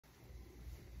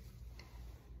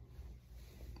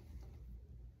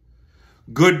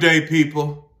Good day,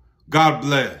 people. God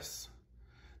bless.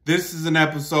 This is an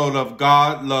episode of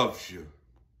God Loves You.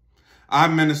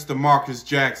 I'm Minister Marcus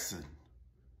Jackson.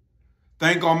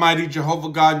 Thank Almighty Jehovah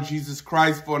God and Jesus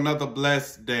Christ for another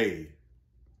blessed day.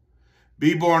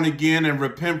 Be born again and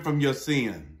repent from your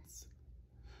sins.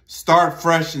 Start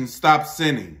fresh and stop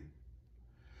sinning.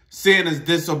 Sin is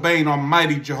disobeying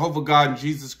Almighty Jehovah God and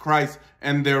Jesus Christ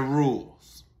and their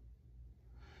rules.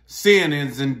 Sin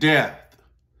ends in death.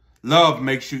 Love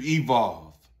makes you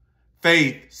evolve.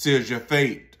 Faith seals your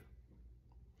fate.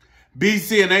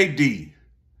 BC and AD,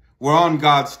 we're on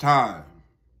God's time.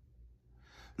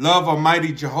 Love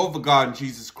Almighty Jehovah God and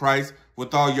Jesus Christ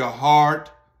with all your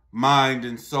heart, mind,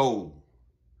 and soul.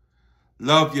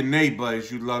 Love your neighbor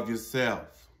as you love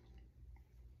yourself.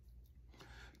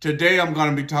 Today I'm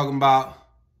going to be talking about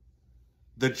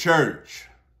the church.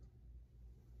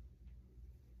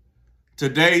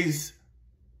 Today's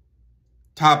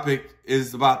topic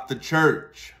is about the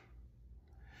church.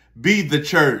 Be the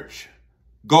church.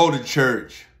 Go to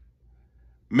church.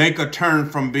 Make a turn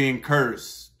from being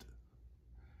cursed.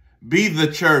 Be the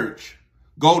church.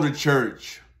 Go to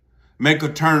church. Make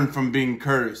a turn from being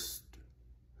cursed.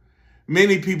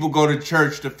 Many people go to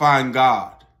church to find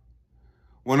God,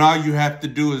 when all you have to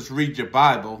do is read your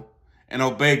Bible and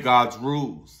obey God's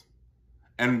rules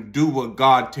and do what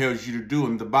God tells you to do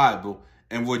in the Bible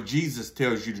and what Jesus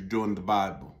tells you to do in the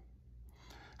Bible.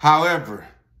 However,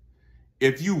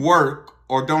 if you work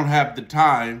or don't have the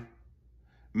time,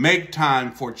 make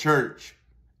time for church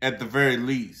at the very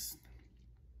least.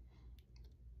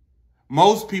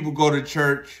 Most people go to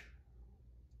church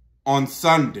on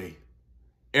Sunday,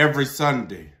 every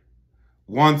Sunday,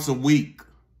 once a week.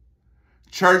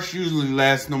 Church usually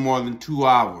lasts no more than 2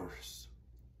 hours.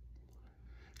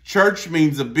 Church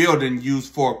means a building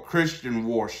used for Christian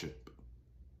worship.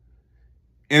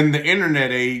 In the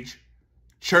internet age,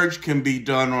 church can be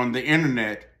done on the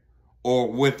internet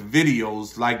or with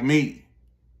videos like me.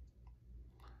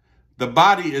 The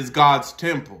body is God's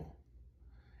temple.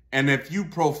 And if you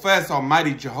profess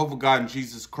Almighty Jehovah God and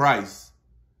Jesus Christ,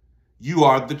 you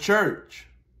are the church.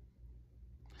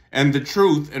 And the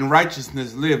truth and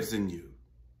righteousness lives in you.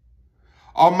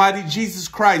 Almighty Jesus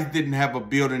Christ didn't have a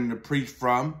building to preach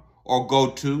from or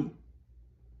go to.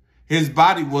 His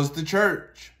body was the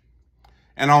church.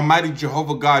 And Almighty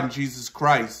Jehovah God and Jesus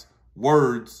Christ's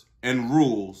words and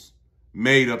rules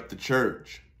made up the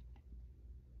church.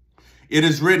 It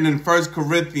is written in 1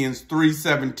 Corinthians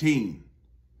 3:17,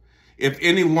 if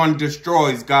anyone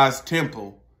destroys God's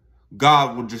temple,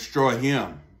 God will destroy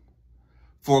him.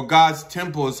 For God's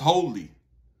temple is holy,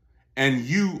 and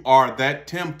you are that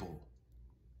temple.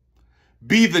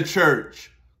 Be the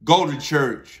church. Go to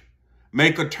church.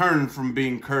 Make a turn from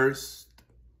being cursed.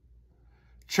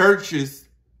 Churches,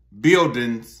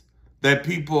 buildings that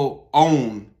people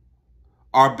own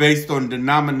are based on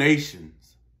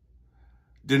denominations.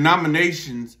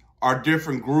 Denominations are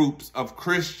different groups of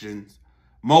Christians,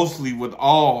 mostly with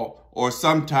all or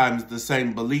sometimes the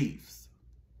same beliefs.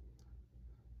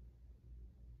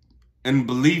 And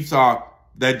beliefs are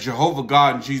that Jehovah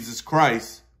God and Jesus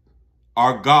Christ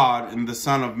are God and the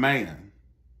Son of Man,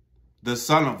 the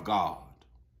Son of God.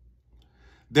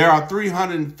 There are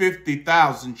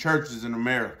 350,000 churches in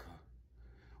America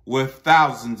with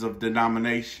thousands of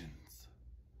denominations.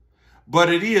 But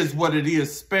it is what it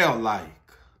is spelled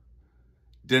like.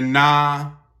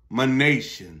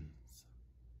 Denominations.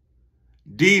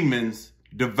 Demons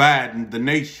dividing the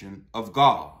nation of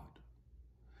God.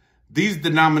 These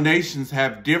denominations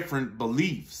have different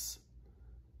beliefs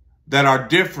that are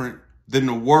different than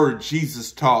the word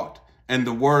Jesus taught and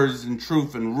the words and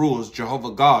truth and rules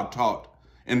Jehovah God taught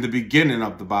in the beginning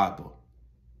of the Bible.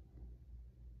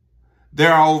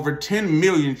 There are over 10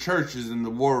 million churches in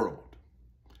the world.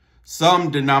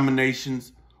 Some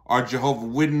denominations are Jehovah's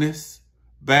Witnesses,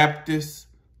 Baptists,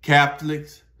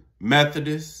 Catholics,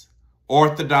 Methodists,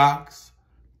 Orthodox,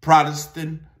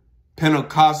 Protestant,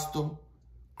 Pentecostal,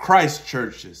 Christ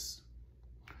churches.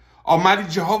 Almighty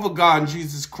Jehovah God and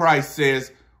Jesus Christ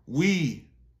says we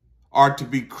are to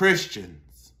be Christians,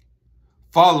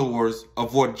 followers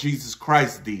of what Jesus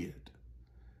Christ did.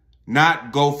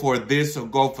 Not go for this or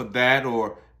go for that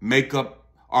or make up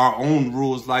our own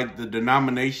rules like the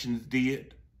denominations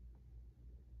did.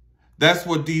 That's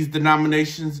what these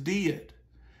denominations did.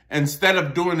 Instead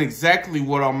of doing exactly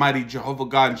what Almighty Jehovah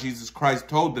God and Jesus Christ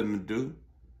told them to do,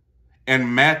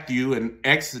 and Matthew and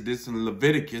Exodus and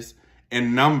Leviticus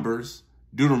and Numbers,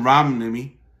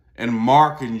 Deuteronomy and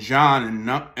Mark and John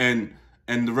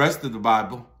and the rest of the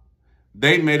Bible,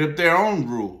 they made up their own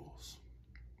rules.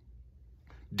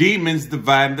 Demons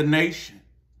divide the nation.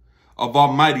 of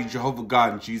Almighty Jehovah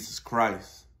God and Jesus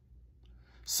Christ.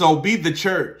 So be the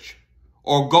church,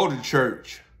 or go to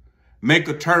church. Make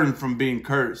a turn from being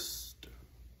cursed.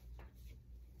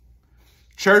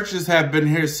 Churches have been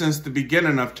here since the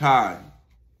beginning of time,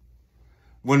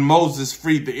 when Moses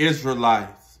freed the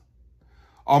Israelites.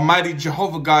 Almighty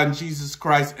Jehovah God and Jesus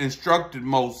Christ instructed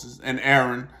Moses and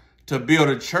Aaron to build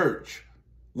a church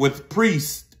with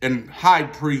priests and high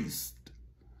priests.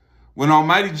 When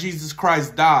Almighty Jesus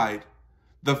Christ died,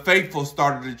 the faithful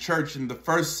started a church in the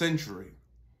 1st century.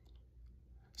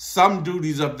 Some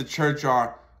duties of the church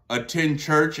are attend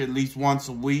church at least once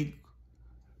a week,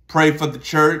 pray for the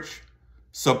church,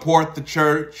 support the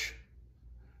church,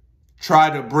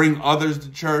 try to bring others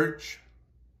to church,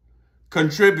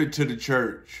 contribute to the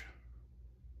church.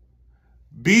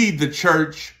 Be the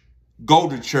church, go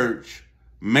to church,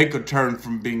 make a turn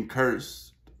from being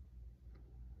cursed.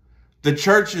 The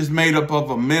church is made up of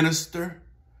a minister,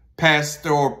 pastor,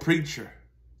 or preacher.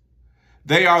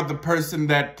 They are the person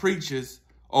that preaches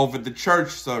over the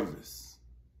church service.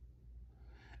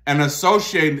 An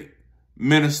associate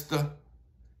minister,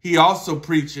 he also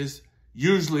preaches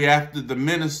usually after the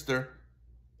minister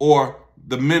or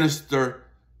the minister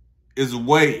is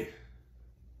away.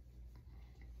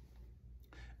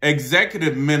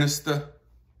 Executive minister,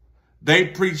 they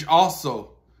preach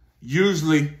also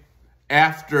usually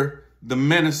after the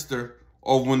minister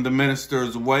or when the minister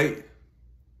is away.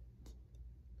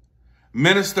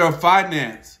 Minister of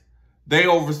finance, they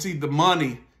oversee the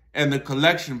money and the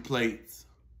collection plates.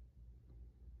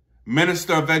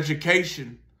 Minister of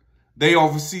education, they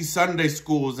oversee Sunday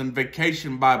schools and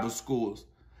vacation Bible schools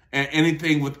and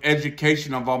anything with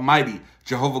education of Almighty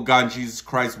Jehovah God and Jesus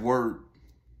Christ's word.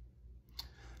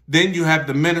 Then you have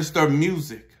the minister of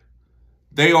music.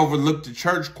 They overlook the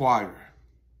church choir.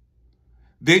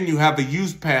 Then you have a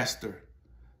youth pastor.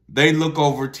 They look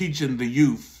over teaching the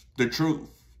youth the truth.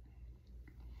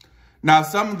 Now,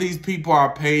 some of these people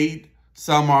are paid,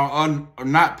 some are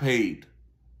not paid.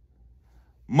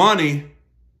 Money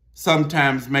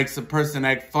sometimes makes a person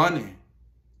act funny.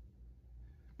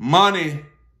 Money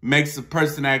makes a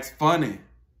person act funny.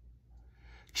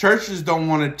 Churches don't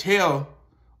want to tell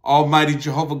Almighty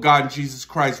Jehovah God and Jesus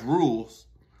Christ rules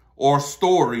or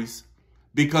stories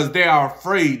because they are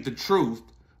afraid the truth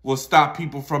will stop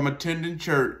people from attending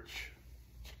church.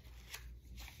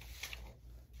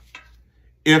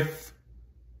 If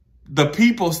the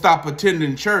people stop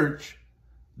attending church,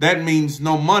 that means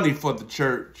no money for the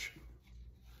church.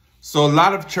 So a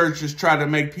lot of churches try to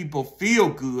make people feel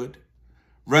good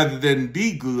rather than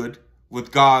be good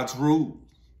with God's rules.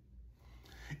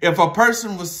 If a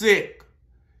person was sick,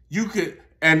 you could,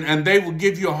 and they will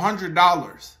give you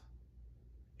 $100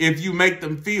 if you make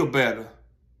them feel better.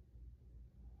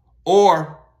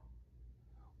 Or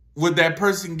would that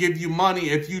person give you money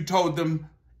if you told them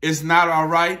it's not all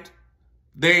right,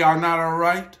 they are not all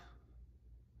right?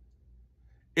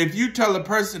 If you tell a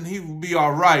person he will be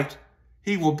all right,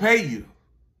 he will pay you.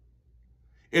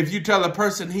 If you tell a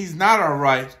person he's not all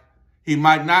right, he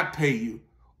might not pay you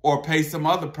or pay some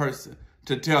other person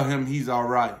to tell him he's all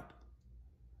right.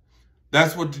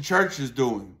 That's what the church is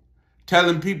doing,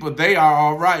 telling people they are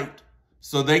all right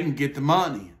so they can get the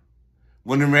money,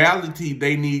 when in reality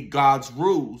they need God's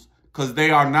rules because they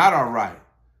are not all right.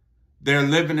 They're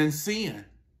living in sin.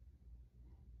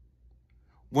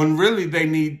 When really they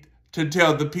need to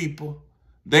tell the people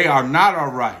they are not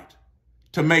all right,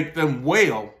 to make them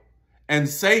well and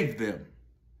save them.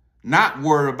 Not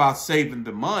worry about saving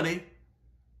the money.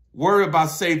 Worry about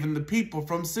saving the people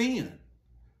from sin.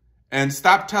 And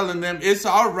stop telling them it's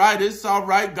all right,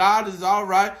 God is all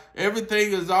right,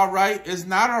 everything is all right. It's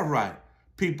not all right.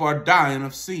 People are dying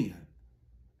of sin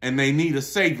and they need a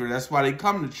savior. That's why they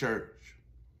come to church.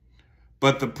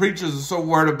 But the preachers are so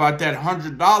worried about that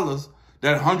 $100,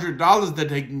 that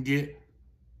they can get,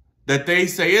 that they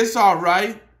say, it's all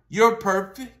right, you're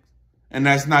perfect. And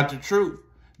that's not the truth.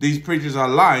 These preachers are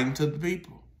lying to the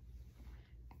people.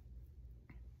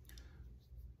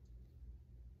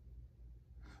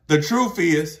 The truth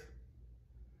is,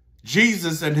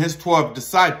 Jesus and his 12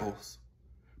 disciples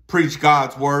preached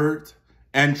God's word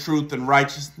and truth and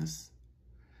righteousness,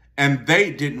 and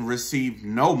they didn't receive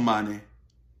no money.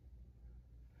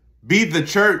 Be the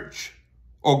church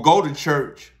or go to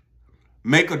church.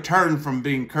 Make a turn from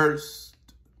being cursed.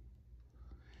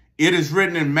 It is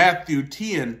written in Matthew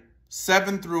 10,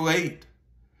 7 through 8.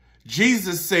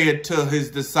 Jesus said to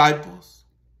his disciples,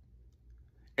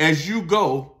 as you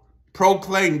go,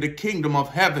 proclaim the kingdom of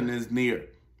heaven is near.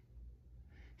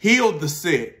 Heal the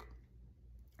sick,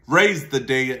 raise the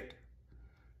dead,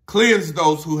 cleanse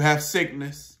those who have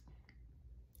sickness,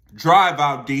 drive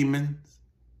out demons.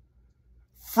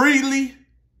 Freely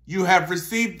you have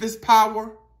received this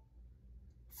power.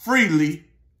 Freely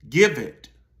give it.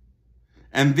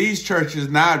 And these churches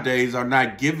nowadays are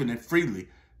not giving it freely.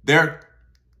 They're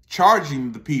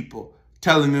charging the people,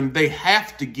 telling them they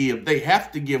have to give. They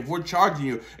have to give. We're charging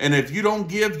you. And if you don't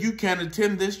give, you can't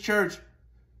attend this church.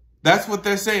 That's what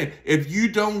they're saying. If you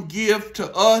don't give to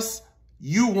us,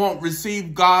 you won't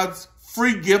receive God's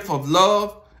free gift of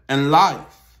love and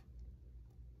life.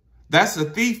 That's a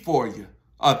thief for you.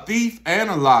 A thief and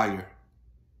a liar.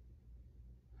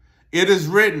 It is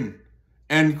written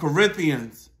in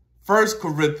Corinthians, 1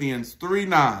 Corinthians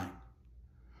 3:9,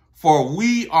 for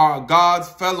we are God's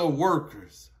fellow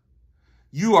workers.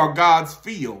 You are God's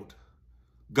field,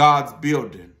 God's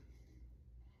building.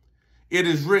 It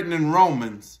is written in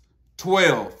Romans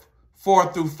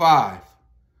 12:4-5,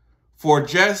 for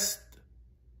just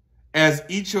as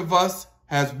each of us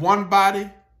has one body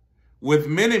with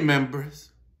many members,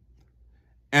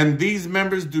 and these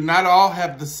members do not all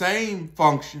have the same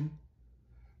function,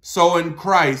 so in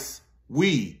Christ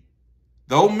we,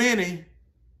 though many,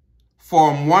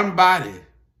 form one body,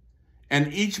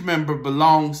 and each member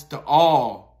belongs to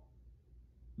all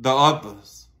the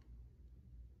others.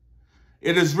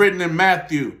 It is written in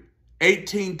Matthew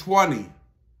 18:20,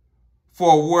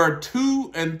 for where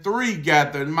 2 and 3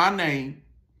 gather in my name,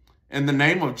 in the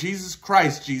name of Jesus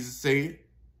Christ, Jesus said,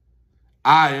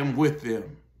 I am with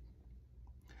them.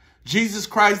 Jesus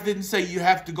Christ didn't say you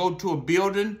have to go to a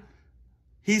building.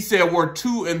 He said, where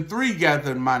 2 and 3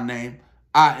 gather in my name,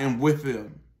 I am with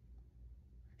them.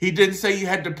 He didn't say you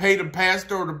had to pay the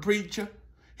pastor or the preacher.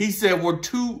 He said, where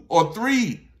 2 or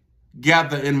 3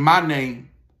 gather in my name,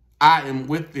 I am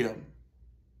with them.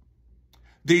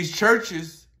 These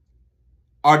churches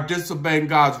are disobeying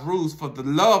God's rules for the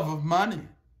love of money.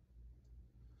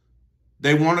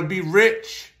 They want to be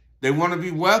rich. They want to be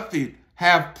wealthy,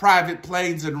 have private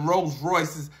planes and Rolls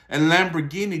Royces and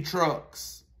Lamborghini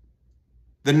trucks,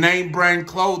 the name brand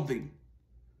clothing.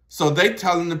 So they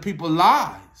telling the people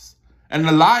lies. And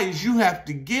the lie is you have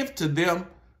to give to them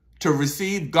to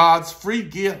receive God's free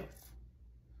gift.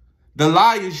 The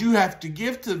lie is you have to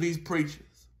give to these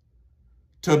preachers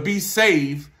to be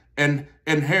saved and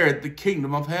inherit the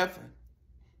kingdom of heaven.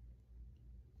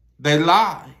 They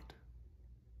lied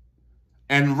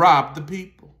and robbed the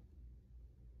people.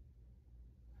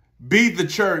 Be the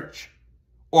church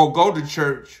or go to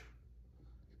church.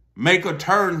 Make a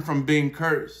turn from being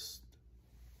cursed.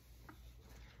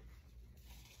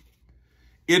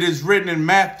 It is written in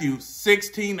Matthew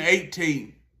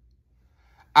 16:18,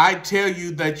 I tell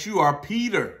you that you are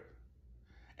Peter,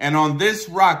 and on this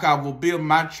rock I will build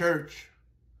my church,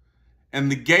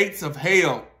 and the gates of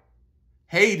hell,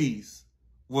 Hades,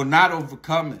 will not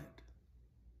overcome it.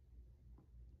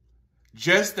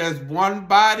 Just as one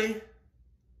body,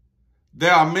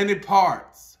 there are many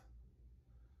parts,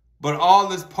 but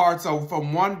all its parts are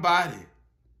from one body,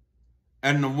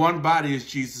 and the one body is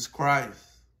Jesus Christ.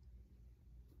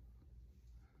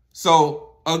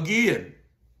 So again,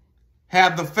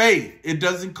 have the faith. It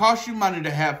doesn't cost you money to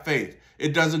have faith.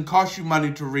 It doesn't cost you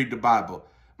money to read the Bible.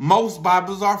 Most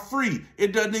Bibles are free.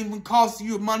 It doesn't even cost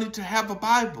you money to have a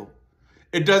Bible.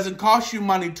 It doesn't cost you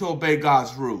money to obey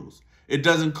God's rules. It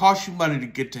doesn't cost you money to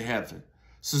get to heaven.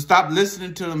 So stop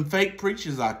listening to them fake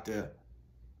preachers out there.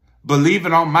 Believe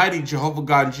in Almighty Jehovah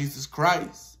God and Jesus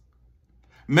Christ.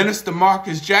 Minister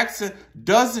Marcus Jackson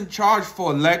doesn't charge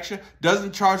for a lecture,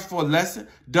 doesn't charge for a lesson,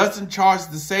 doesn't charge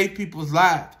to save people's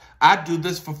lives. I do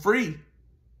this for free.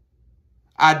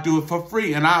 I do it for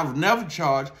free, and I will never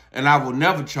charge, and I will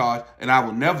never charge, and I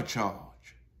will never charge.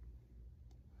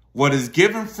 What is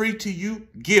given free to you,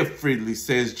 give freely,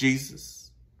 says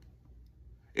Jesus.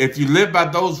 If you live by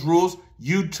those rules,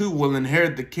 you too will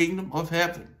inherit the kingdom of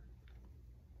heaven.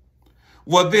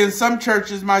 Well, then some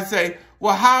churches might say,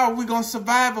 well, how are we going to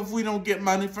survive if we don't get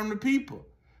money from the people?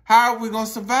 How are we going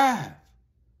to survive?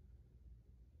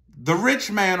 The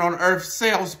rich man on earth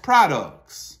sells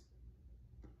products.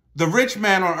 The rich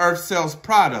man on earth sells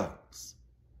products.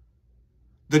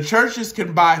 The churches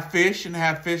can buy fish and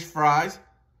have fish fries.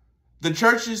 The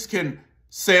churches can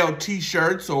sell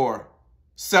t-shirts or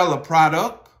sell a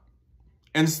product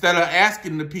instead of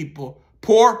asking the people,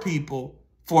 poor people,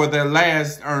 for their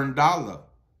last earned dollar,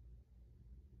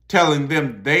 telling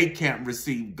them they can't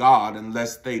receive God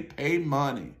unless they pay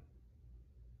money.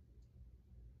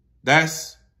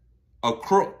 That's a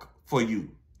crook for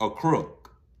you, a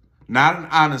crook. Not an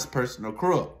honest person, a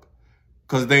crook,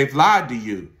 because they've lied to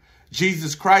you.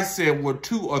 Jesus Christ said, where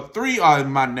 2 or 3 are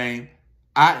in my name,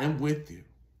 I am with you.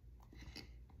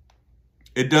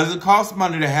 It doesn't cost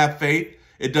money to have faith.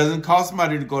 It doesn't cost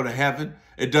money to go to heaven.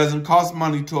 It doesn't cost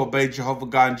money to obey Jehovah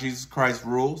God and Jesus Christ's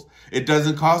rules. It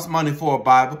doesn't cost money for a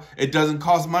Bible. It doesn't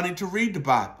cost money to read the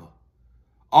Bible.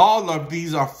 All of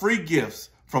these are free gifts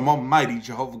from Almighty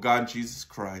Jehovah God and Jesus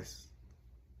Christ.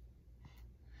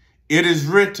 It is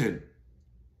written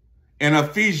in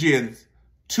Ephesians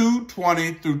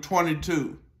 2:20 through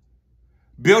 22,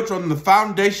 built on the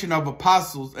foundation of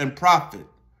apostles and prophets,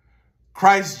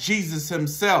 Christ Jesus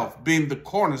himself being the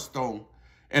cornerstone,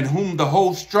 in whom the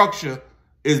whole structure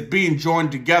is being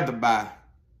joined together by,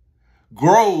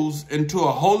 grows into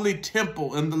a holy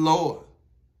temple in the Lord.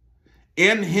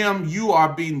 In him you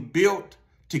are being built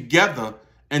together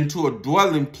into a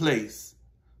dwelling place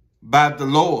by the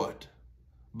Lord,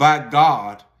 by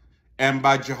God, and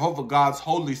by Jehovah God's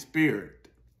Holy Spirit.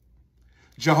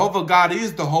 Jehovah God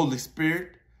is the Holy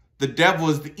Spirit. The devil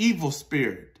is the evil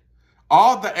spirit.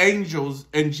 All the angels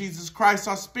in Jesus Christ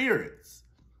are spirits.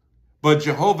 But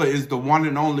Jehovah is the one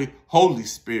and only Holy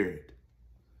Spirit.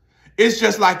 It's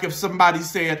just like if somebody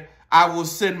said, I will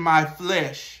send my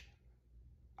flesh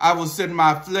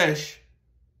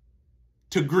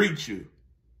to greet you.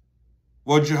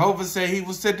 Well, Jehovah said he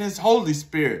will send his Holy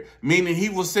Spirit, meaning he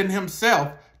will send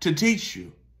himself to teach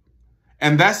you.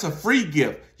 And that's a free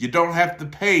gift. You don't have to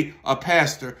pay a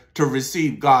pastor to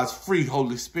receive God's free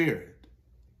Holy Spirit.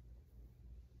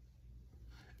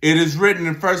 It is written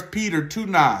in 1 Peter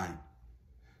 2:9,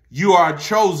 you are a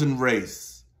chosen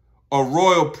race, a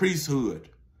royal priesthood,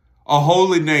 a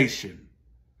holy nation,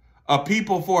 a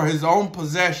people for his own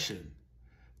possession,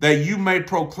 that you may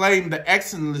proclaim the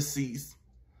excellencies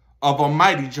of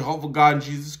Almighty Jehovah God and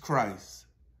Jesus Christ,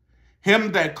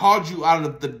 him that called you out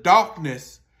of the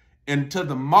darkness into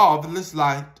the marvelous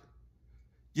light.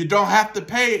 You don't have to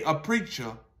pay a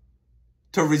preacher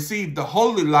to receive the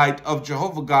holy light of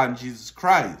Jehovah God and Jesus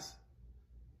Christ.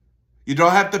 You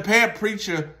don't have to pay a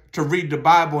preacher to read the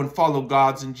Bible and follow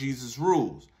God's and Jesus'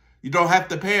 rules. You don't have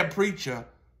to pay a preacher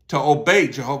to obey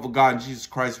Jehovah God and Jesus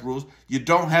Christ's rules. You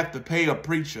don't have to pay a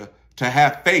preacher to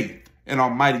have faith in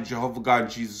Almighty Jehovah God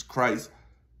and Jesus Christ.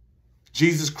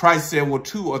 Jesus Christ said, well,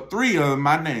 2 or 3 are in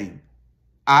my name,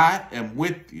 I am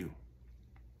with you.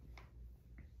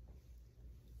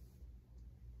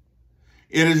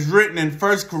 It is written in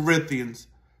 1 Corinthians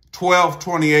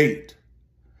 12:28,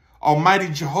 Almighty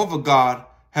Jehovah God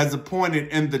has appointed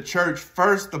in the church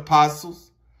first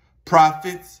apostles,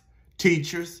 prophets,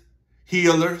 teachers,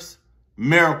 healers,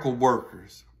 miracle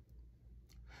workers.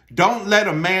 Don't let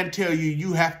a man tell you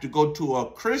you have to go to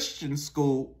a Christian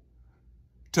school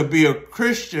to be a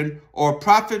Christian or a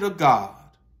prophet of God.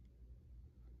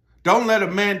 Don't let a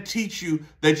man teach you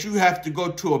that you have to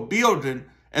go to a building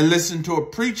and listen to a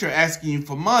preacher asking you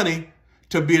for money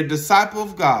to be a disciple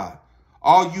of God.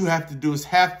 All you have to do is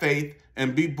have faith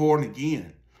and be born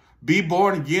again. Be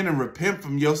born again and repent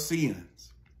from your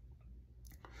sins.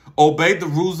 Obey the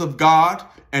rules of God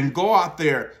and go out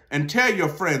there and tell your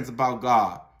friends about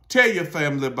God. Tell your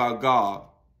family about God.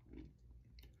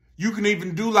 You can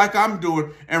even do like I'm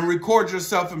doing and record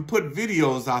yourself and put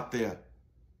videos out there.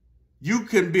 You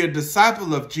can be a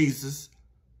disciple of Jesus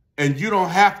and you don't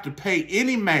have to pay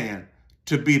any man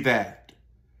to be that.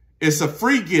 It's a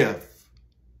free gift.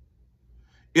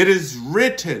 It is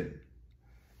written.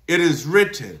 It is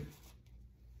written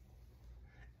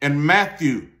in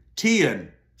Matthew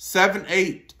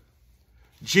 10:7-8.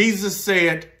 Jesus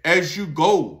said, as you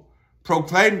go,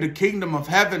 proclaim the kingdom of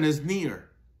heaven is near.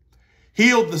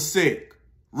 Heal the sick,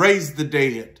 raise the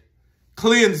dead,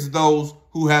 cleanse those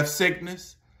who have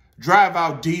sickness, drive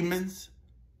out demons.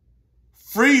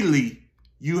 Freely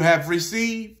you have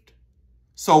received,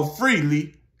 so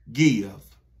freely give.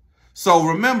 So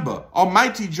remember,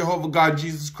 Almighty Jehovah God,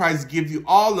 Jesus Christ, give you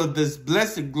all of this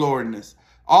blessed gloriness,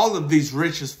 all of these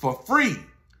riches for free.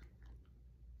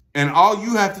 And all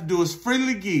you have to do is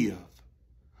freely give.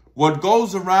 What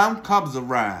goes around comes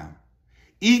around.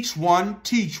 Each one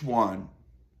teach one.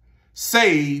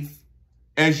 Save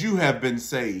as you have been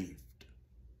saved.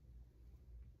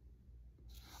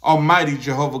 Almighty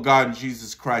Jehovah God and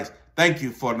Jesus Christ, thank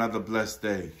you for another blessed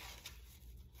day.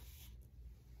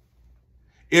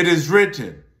 It is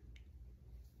written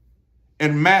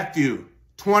in Matthew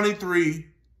 23,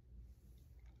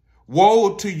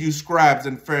 woe to you, scribes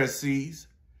and Pharisees,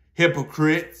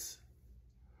 hypocrites,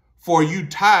 for you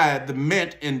tithe the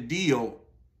mint and dill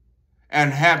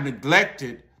and have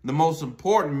neglected the most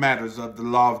important matters of the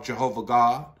law of Jehovah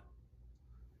God,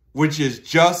 which is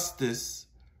justice,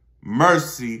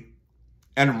 mercy,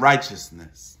 and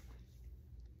righteousness.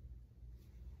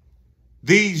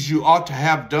 These you ought to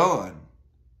have done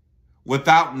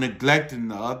without neglecting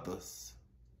the others.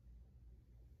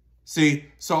 See,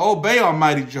 so obey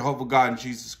Almighty Jehovah God and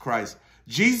Jesus Christ.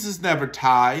 Jesus never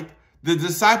tithed. The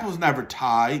disciples never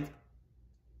tithed.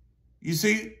 You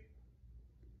see?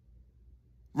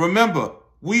 Remember,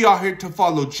 we are here to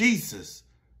follow Jesus,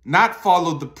 not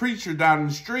follow the preacher down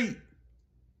the street.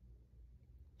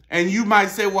 And you might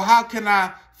say, well, how can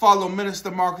I follow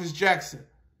Minister Marcus Jackson?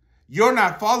 You're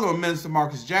not following Minister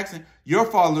Marcus Jackson. You're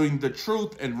following the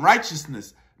truth and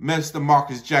righteousness Minister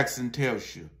Marcus Jackson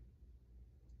tells you.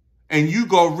 And you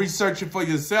go research it for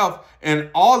yourself, and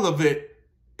all of it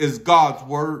is God's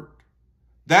word.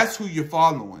 That's who you're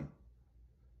following.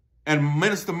 And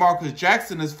Minister Marcus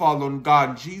Jackson is following God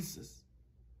and Jesus.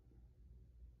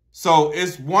 So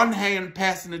it's one hand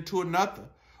passing it to another.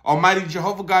 Almighty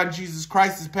Jehovah God and Jesus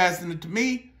Christ is passing it to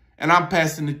me, and I'm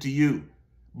passing it to you.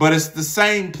 But it's the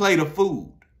same plate of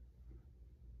food.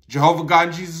 Jehovah God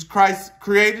and Jesus Christ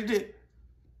created it.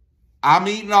 I'm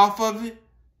eating off of it.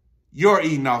 You're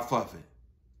eating off of it.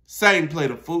 Same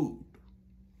plate of food.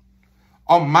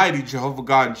 Almighty Jehovah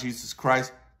God and Jesus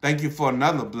Christ, thank you for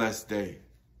another blessed day.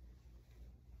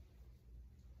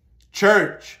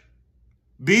 Church,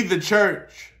 be the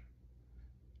church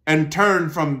and turn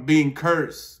from being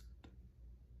cursed.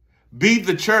 Be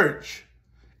the church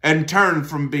and turn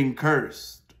from being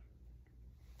cursed.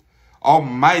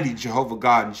 Almighty Jehovah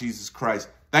God and Jesus Christ,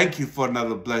 thank you for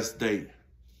another blessed day.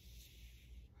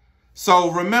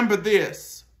 So remember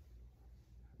this,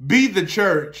 be the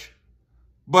church,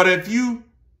 but if you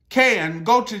can,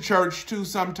 go to church too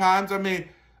sometimes. I mean,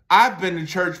 I've been to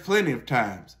church plenty of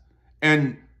times,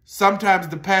 and sometimes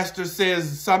the pastor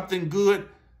says something good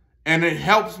and it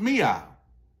helps me out.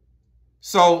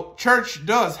 So church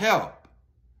does help,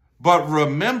 but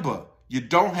remember, you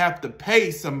don't have to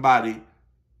pay somebody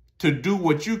to do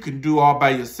what you can do all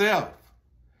by yourself.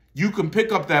 You can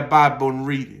pick up that Bible and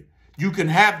read it. You can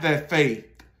have that faith.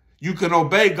 You can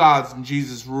obey God's and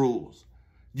Jesus' rules.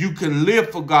 You can live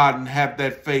for God and have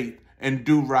that faith and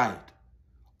do right.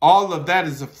 All of that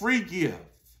is a free gift.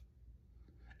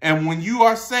 And when you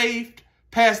are saved,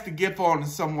 pass the gift on to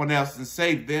someone else and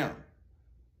save them.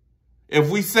 If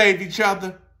we save each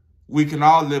other, we can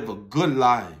all live a good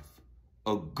life.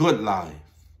 A good life.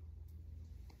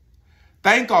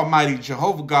 Thank Almighty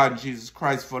Jehovah God and Jesus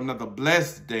Christ for another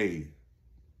blessed day.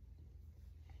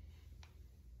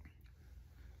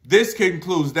 This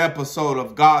concludes the episode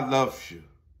of God Loves You.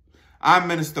 I'm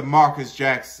Minister Marcus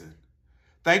Jackson.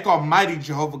 Thank Almighty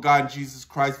Jehovah God and Jesus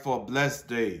Christ for a blessed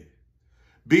day.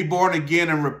 Be born again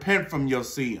and repent from your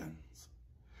sins.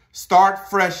 Start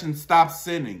fresh and stop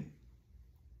sinning.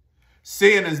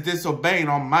 Sin is disobeying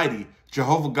Almighty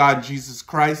Jehovah God and Jesus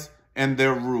Christ and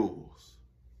their rules.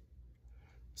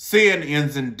 Sin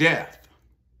ends in death.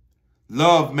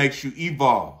 Love makes you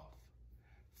evolve.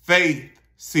 Faith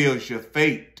seals your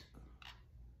fate.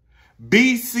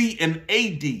 BC and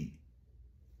AD,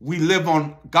 we live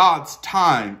on God's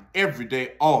time every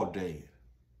day, all day.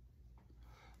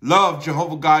 Love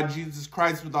Jehovah God, Jesus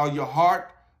Christ with all your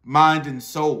heart, mind, and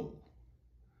soul.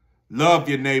 Love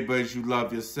your neighbor as you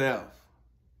love yourself.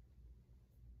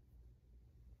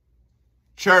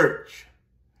 Church,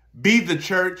 be the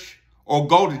church or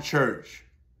go to church.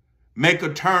 Make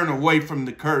a turn away from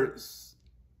the curse.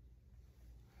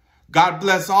 God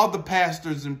bless all the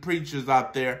pastors and preachers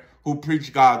out there who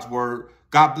preach God's word.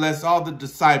 God bless all the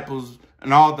disciples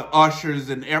and all the ushers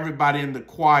and everybody in the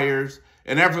choirs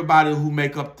and everybody who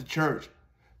make up the church.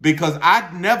 Because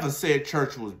I never said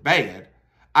church was bad.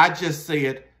 I just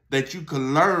said that you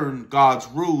can learn God's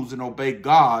rules and obey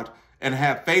God and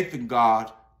have faith in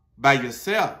God by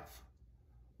yourself.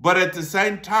 But at the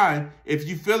same time, if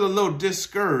you feel a little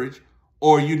discouraged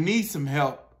or you need some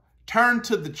help, turn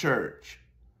to the church.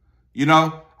 You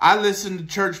know, I listen to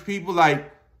church people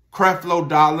like Creflo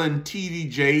Dollar and T.D.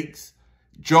 Jakes,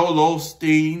 Joel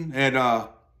Osteen and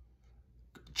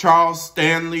Charles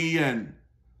Stanley and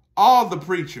all the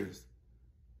preachers,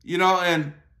 you know,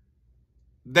 and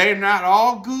they're not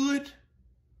all good,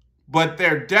 but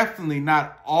they're definitely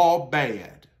not all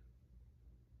bad.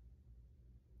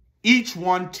 Each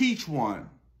one teach one.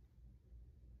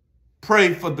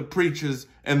 Pray for the preachers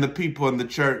and the people in the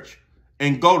church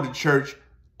and go to church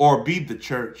or be the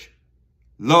church.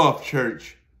 Love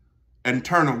church and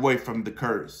turn away from the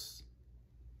curse.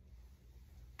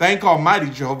 Thank Almighty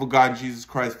Jehovah God and Jesus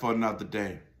Christ for another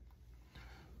day.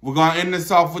 We're going to end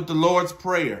this off with the Lord's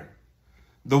Prayer.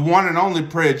 The one and only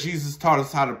prayer Jesus taught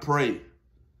us how to pray.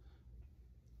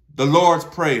 The Lord's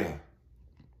Prayer.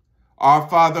 Our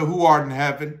Father who art in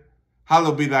heaven,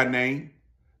 hallowed be thy name.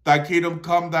 Thy kingdom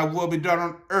come, thy will be done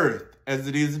on earth as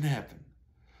it is in heaven.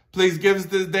 Please give us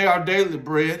this day our daily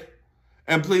bread,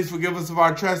 And please forgive us of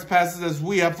our trespasses as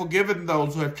we have forgiven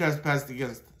those who have trespassed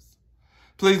against us.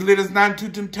 Please lead us not into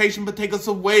temptation, but take us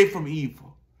away from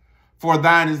evil. For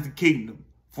thine is the kingdom,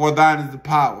 for thine is the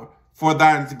power, for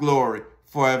thine is the glory,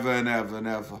 forever and ever and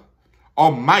ever.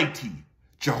 Almighty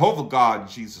Jehovah God,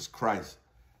 Jesus Christ,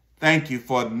 thank you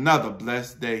for another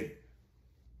blessed day.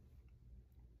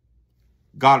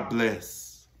 God bless.